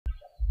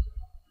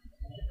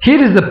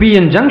Here is the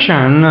PN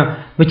junction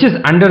which is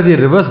under the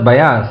reverse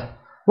bias.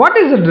 What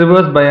is the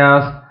reverse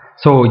bias?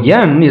 So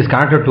N is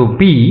connected to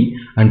P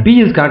and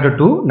P is connected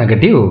to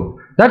negative.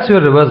 That's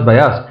your reverse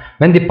bias.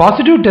 When the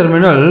positive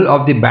terminal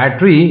of the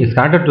battery is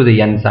connected to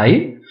the N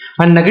side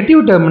and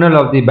negative terminal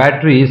of the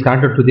battery is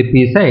connected to the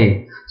P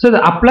side. So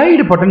the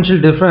applied potential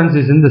difference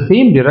is in the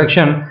same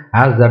direction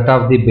as that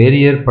of the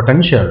barrier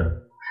potential.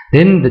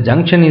 Then the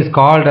junction is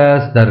called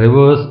as the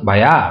reverse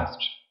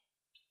biased.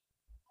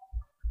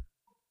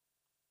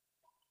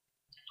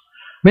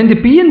 When the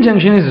PN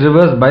junction is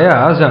reverse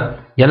biased,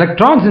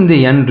 electrons in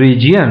the N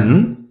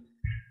region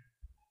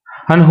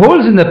and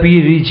holes in the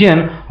P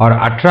region are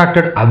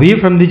attracted away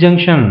from the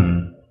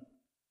junction.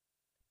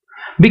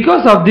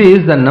 Because of this,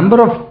 the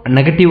number of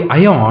negative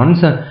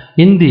ions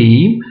in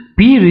the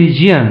P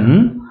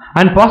region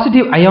and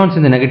positive ions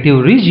in the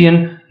negative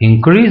region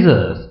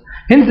increases.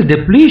 Hence the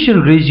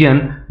depletion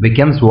region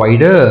becomes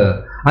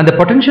wider and the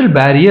potential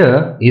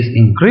barrier is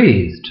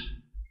increased.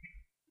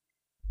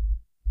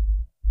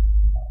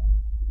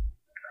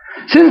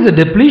 Since the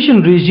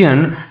depletion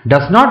region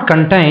does not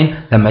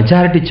contain the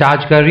majority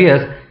charge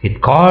carriers,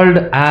 it called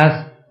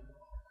as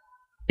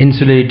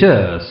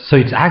insulators. So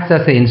it acts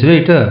as an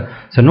insulator.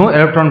 So no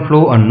electron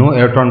flow and no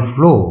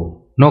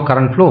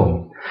current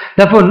flow.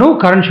 Therefore, no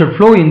current should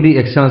flow in the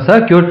external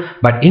circuit,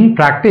 but in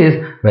practice,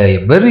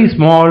 a very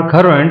small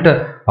current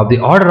of the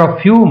order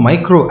of few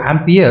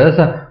microamperes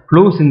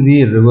flows in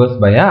the reverse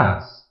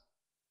bias.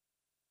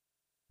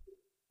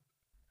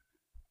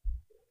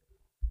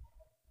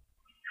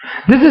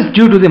 This is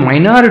due to the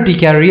minority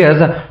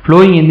carriers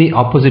flowing in the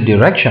opposite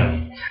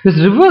direction. This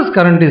reverse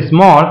current is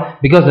small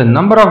because the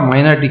number of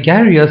minority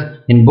carriers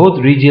in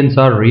both regions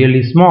are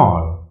really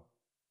small.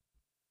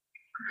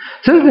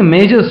 Since the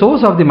major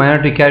source of the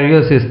minority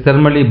carriers is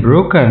thermally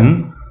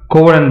broken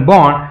covalent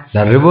bond,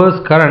 the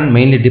reverse current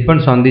mainly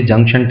depends on the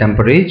junction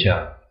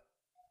temperature.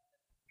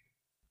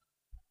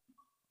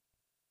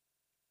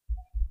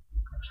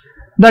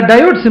 The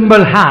diode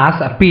symbol has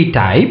a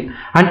p-type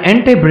and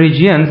n-type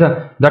regions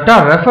that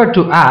are referred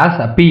to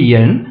as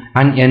Pn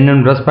and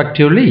Nn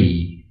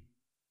respectively.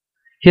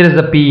 Here is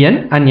the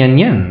Pn and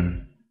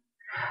Nn.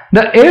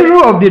 The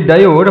arrow of the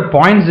diode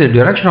points the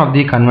direction of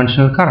the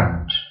conventional current.